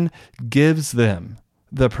question gives them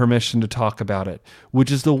the permission to talk about it,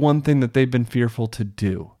 which is the one thing that they've been fearful to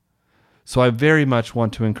do. So I very much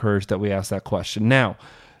want to encourage that we ask that question. Now,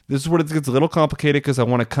 this is where it gets a little complicated because I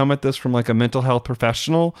want to come at this from like a mental health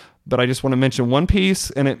professional, but I just want to mention one piece,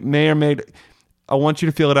 and it may or may... I want you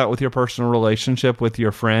to feel it out with your personal relationship with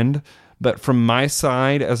your friend. But from my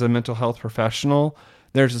side as a mental health professional,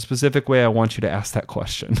 there's a specific way I want you to ask that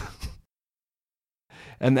question.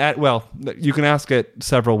 And that, well, you can ask it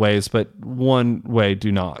several ways, but one way,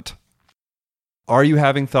 do not. Are you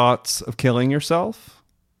having thoughts of killing yourself?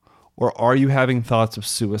 Or are you having thoughts of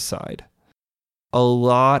suicide? A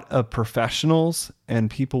lot of professionals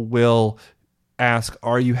and people will ask,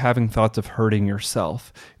 are you having thoughts of hurting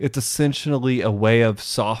yourself? It's essentially a way of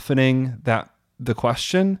softening the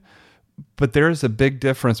question, but there is a big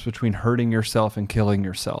difference between hurting yourself and killing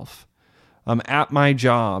yourself. At my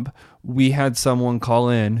job, we had someone call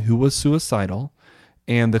in who was suicidal,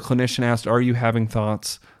 and the clinician asked, are you having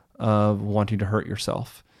thoughts of wanting to hurt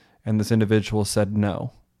yourself? And this individual said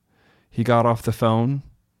no. He got off the phone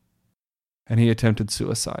and he attempted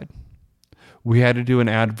suicide. We had to do an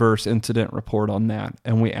adverse incident report on that.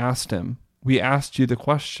 And we asked you the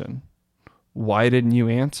question, why didn't you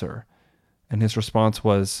answer? And his response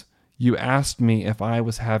was, you asked me if I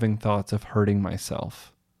was having thoughts of hurting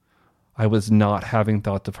myself. I was not having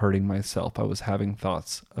thoughts of hurting myself. I was having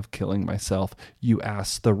thoughts of killing myself. You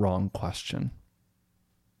asked the wrong question.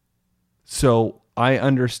 So I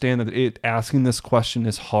understand that asking this question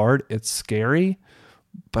is hard. It's scary.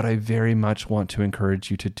 But I very much want to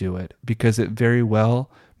encourage you to do it because it very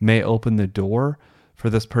well may open the door for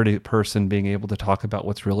this person being able to talk about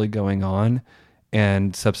what's really going on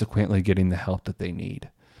and subsequently getting the help that they need.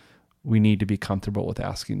 We need to be comfortable with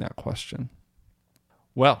asking that question.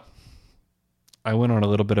 Well, I went on a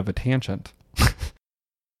little bit of a tangent.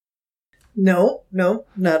 No,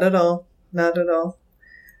 not at all. Not at all.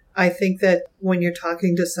 I think that when you're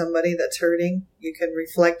talking to somebody that's hurting, you can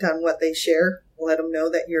reflect on what they share. Let them know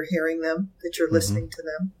that you're hearing them, that you're listening to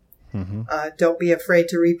them. Mm-hmm. Don't be afraid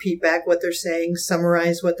to repeat back what they're saying,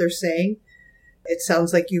 summarize what they're saying. It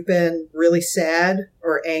sounds like you've been really sad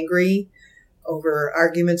or angry over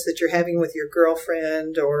arguments that you're having with your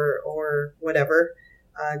girlfriend or whatever.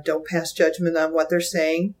 Don't pass judgment on what they're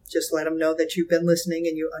saying. Just let them know that you've been listening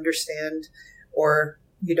and you understand, or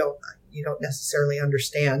you don't necessarily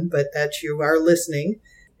understand, but that you are listening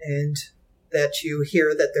and that you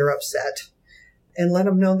hear that they're upset. And let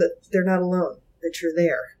them know that they're not alone, that you're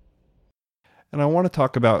there. And I want to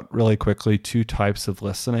talk about really quickly 2 types of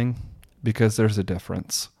listening because there's a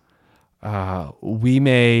difference. We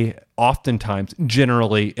may oftentimes,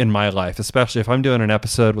 generally in my life, especially if I'm doing an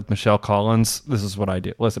episode with Michelle Collins, this is what I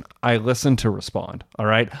do. Listen, I listen to respond, all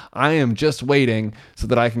right? I am just waiting so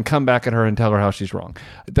that I can come back at her and tell her how she's wrong.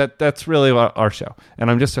 That's really our show.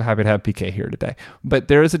 And I'm just so happy to have PK here today. But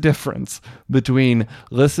there is a difference between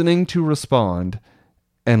listening to respond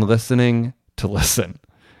and listening to listen.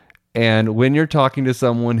 And when you're talking to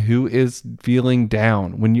someone who is feeling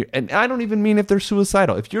down, and I don't even mean if they're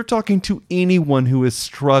suicidal, if you're talking to anyone who is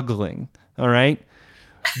struggling, all right,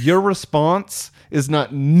 your response is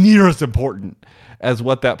not near as important as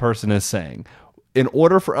what that person is saying. In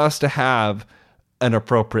order for us to have an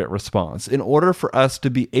appropriate response. In order for us to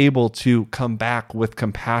be able to come back with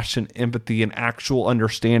compassion, empathy, and actual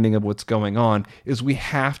understanding of what's going on, is we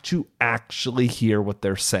have to actually hear what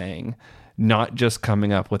they're saying, not just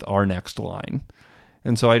coming up with our next line.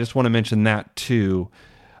 And so I just want to mention that too.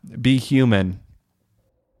 Be human.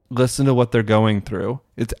 Listen to what they're going through.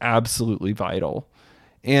 It's absolutely vital.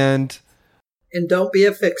 And don't be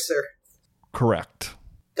a fixer. Correct.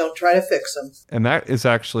 Don't try to fix them. And that is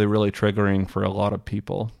actually really triggering for a lot of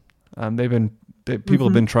people. People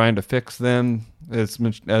have been trying to fix them, as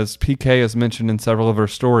PK has mentioned in several of her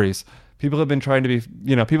stories. People have been trying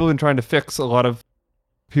to fix a lot of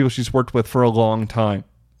people she's worked with for a long time.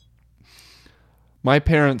 My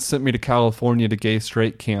parents sent me to California to gay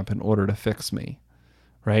straight camp in order to fix me,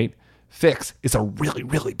 right? Fix is a really,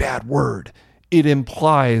 really bad word. It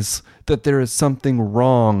implies that there is something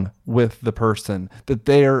wrong with the person, that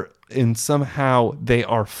they are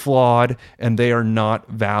flawed and they are not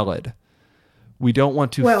valid. We don't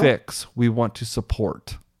want to fix, we want to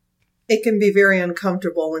support. It can be very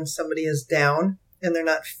uncomfortable when somebody is down and they're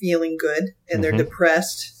not feeling good and they're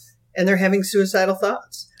depressed and they're having suicidal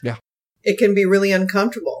thoughts. Yeah. It can be really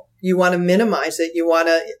uncomfortable. You want to minimize it. You want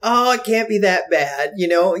to, it can't be that bad.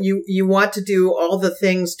 You want to do all the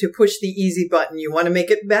things to push the easy button. You want to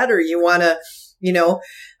make it better. You want to,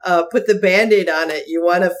 put the Band-Aid on it. You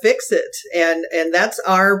want to fix it. And that's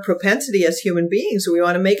our propensity as human beings. We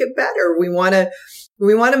want to make it better. We want to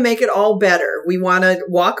make it all better. We want to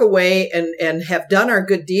walk away and have done our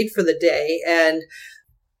good deed for the day. And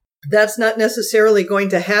that's not necessarily going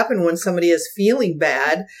to happen when somebody is feeling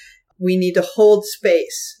bad. We need to hold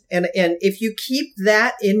space. And if you keep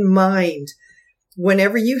that in mind,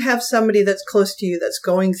 whenever you have somebody that's close to you that's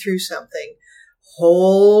going through something,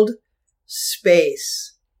 hold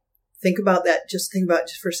space. Think about that. Just think about it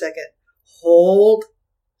just for a second. Hold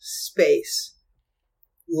space.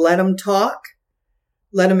 Let them talk.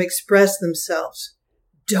 Let them express themselves.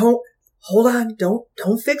 Don't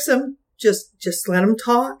fix them. Just let them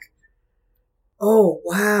talk. Oh,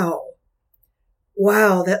 wow.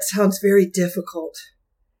 Wow, that sounds very difficult.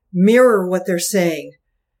 Mirror what they're saying.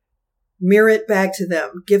 Mirror it back to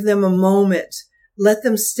them. Give them a moment. Let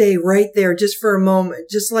them stay right there just for a moment.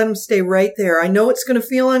 Just let them stay right there. I know it's going to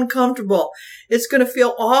feel uncomfortable. It's going to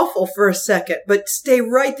feel awful for a second, but stay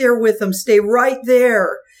right there with them. Stay right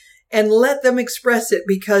there and let them express it,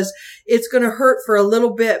 because it's going to hurt for a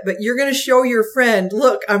little bit, but you're going to show your friend,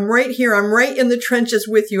 look, I'm right here. I'm right in the trenches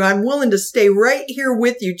with you. I'm willing to stay right here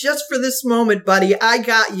with you just for this moment, buddy. I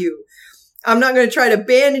got you. I'm not going to try to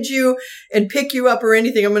bandage you and pick you up or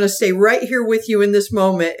anything. I'm going to stay right here with you in this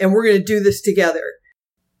moment, and we're going to do this together.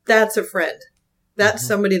 That's a friend. That's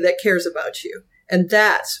somebody that cares about you. And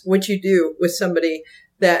that's what you do with somebody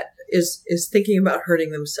that is thinking about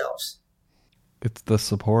hurting themselves. It's the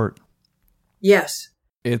support. Yes.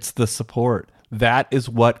 It's the support. That is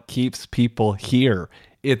what keeps people here.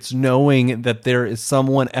 It's knowing that there is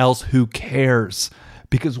someone else who cares.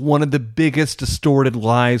 Because one of the biggest distorted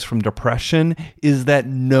lies from depression is that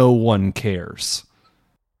no one cares.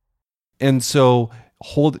 And so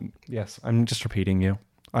yes, I'm just repeating you.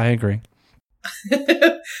 I agree.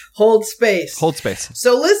 Hold space. Hold space.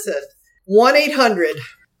 So listen,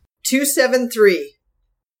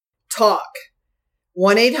 1-800-273-TALK.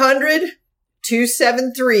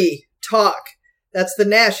 1-800-273-TALK. That's the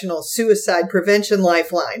National Suicide Prevention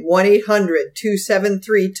Lifeline.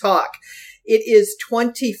 1-800-273-TALK. It is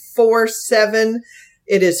 24/7.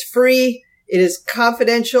 It is free. It is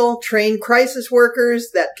confidential. Trained crisis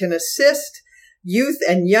workers that can assist youth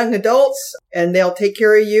and young adults, and they'll take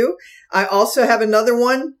care of you. I also have another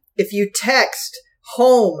one. If you text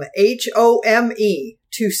HOME, HOME,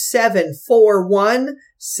 to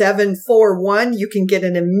 741-741, you can get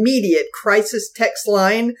an immediate crisis text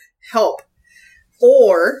line help.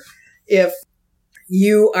 Or if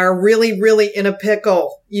you are really, really in a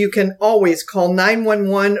pickle, you can always call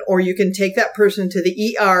 911, or you can take that person to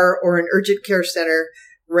the ER or an urgent care center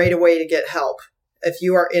right away to get help. If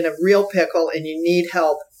you are in a real pickle and you need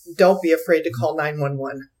help, don't be afraid to call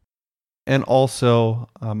 911. And also,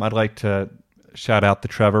 I'd like to shout out the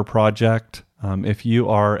Trevor Project. If you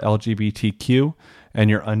are LGBTQ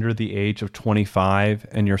and you're under the age of 25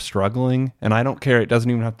 and you're struggling, and I don't care, it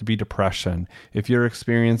doesn't even have to be depression. If you're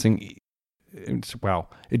experiencing,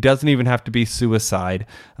 it doesn't even have to be suicide.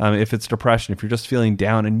 If it's depression, if you're just feeling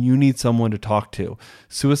down and you need someone to talk to,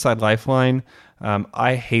 Suicide Lifeline,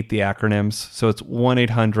 I hate the acronyms. So it's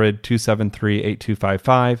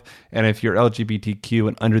 1-800-273-8255. And if you're LGBTQ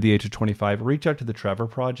and under the age of 25, reach out to the Trevor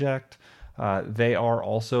Project. They are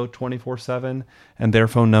also 24/7, and their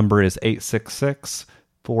phone number is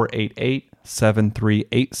 866-488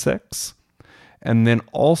 888-211-7386. And then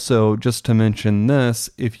also, just to mention this,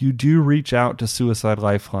 if you do reach out to Suicide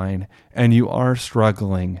Lifeline and you are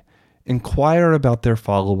struggling, inquire about their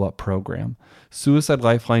follow-up program. Suicide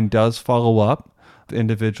Lifeline does follow up with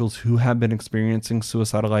individuals who have been experiencing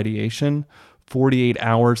suicidal ideation 48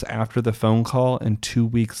 hours after the phone call and 2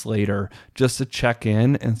 weeks later, just to check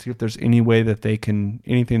in and see if there's any way that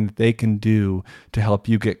anything that they can do to help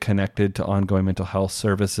you get connected to ongoing mental health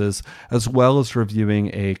services, as well as reviewing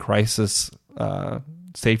a crisis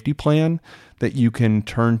safety plan that you can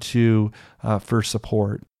turn to for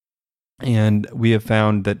support. And we have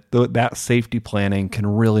found that that safety planning can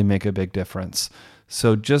really make a big difference.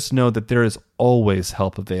 So just know that there is always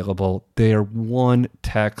help available. They are one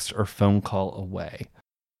text or phone call away.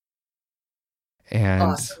 And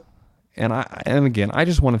Awesome. and again, I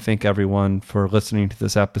just want to thank everyone for listening to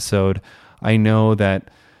this episode. I know that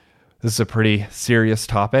this is a pretty serious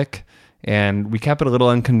topic, and we kept it a little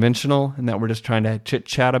unconventional in that we're just trying to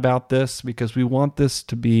chit-chat about this because we want this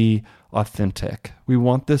to be authentic. We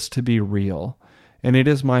want this to be real. And it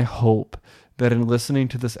is my hope that in listening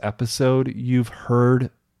to this episode, you've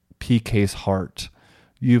heard PK's heart.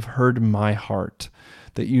 You've heard my heart.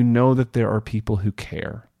 That you know that there are people who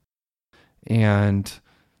care. And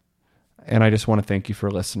I just want to thank you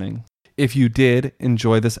for listening. If you did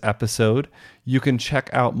enjoy this episode, you can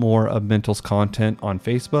check out more of Mental's content on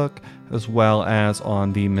Facebook as well as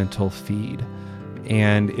on the Mental feed.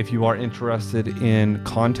 And if you are interested in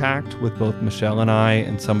contact with both Michelle and I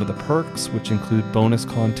and some of the perks, which include bonus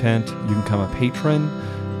content, you can become a patron.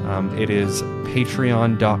 It is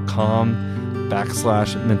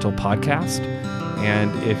patreon.com/mentalpodcast.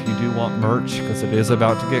 And if you do want merch, because it is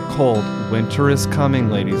about to get cold, winter is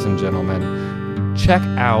coming, ladies and gentlemen, check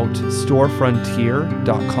out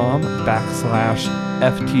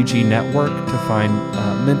storefrontier.com/FTG network to find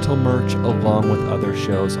Mental merch along with other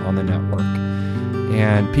shows on the network.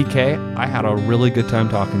 And PK, I had a really good time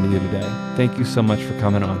talking to you today. Thank you so much for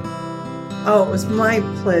coming on. Oh, it was my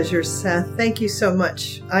pleasure, Seth. Thank you so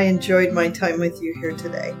much. I enjoyed my time with you here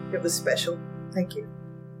today. It was special. Thank you.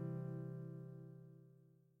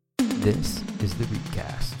 This is the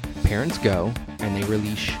Readcast. Parents go, and they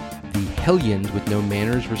release the hellions with no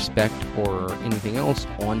manners, respect, or anything else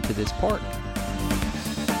onto this park.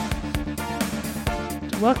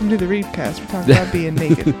 Welcome to the Readcast. We're talking about being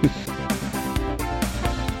naked.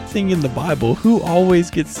 Thing in the Bible, who always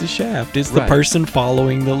gets the shaft is the person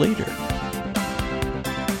following the leader.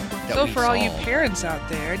 So for all you parents out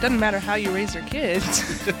there, it doesn't matter how you raise your kids.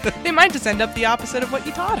 They might just end up the opposite of what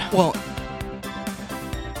you taught them. Well,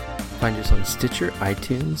 find us on Stitcher,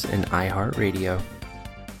 iTunes, and iHeartRadio.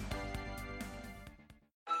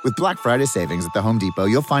 With Black Friday savings at the Home Depot,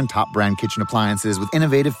 you'll find top brand kitchen appliances with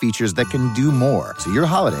innovative features that can do more, so your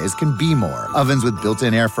holidays can be more. Ovens with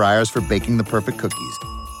built-in air fryers for baking the perfect cookies.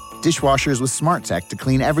 Dishwashers with smart tech to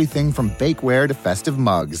clean everything from bakeware to festive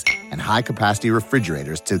mugs. And high-capacity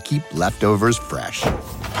refrigerators to keep leftovers fresh.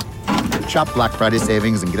 Shop Black Friday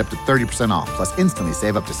savings and get up to 30% off, plus instantly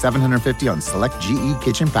save up to $750 on select GE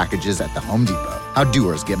kitchen packages at the Home Depot. How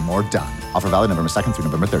doers get more done. Offer valid November 2nd through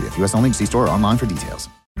November 30th. U.S. only. See store or online for details.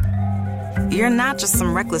 You're not just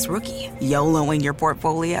some reckless rookie, YOLOing your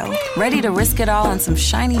portfolio, ready to risk it all on some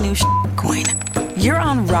shiny new coin. You're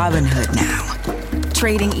on Robinhood now.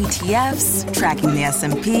 Trading ETFs, tracking the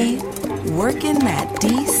S&P, working that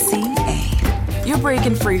DCA. You're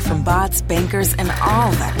breaking free from bots, bankers, and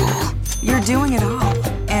all that bull. You're doing it all,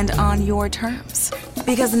 and on your terms.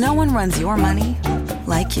 Because no one runs your money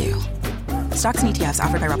like you. Stocks and ETFs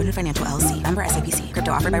offered by Robinhood Financial LLC. Member SIPC.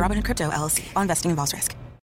 Crypto offered by Robinhood Crypto LLC. All investing involves risk.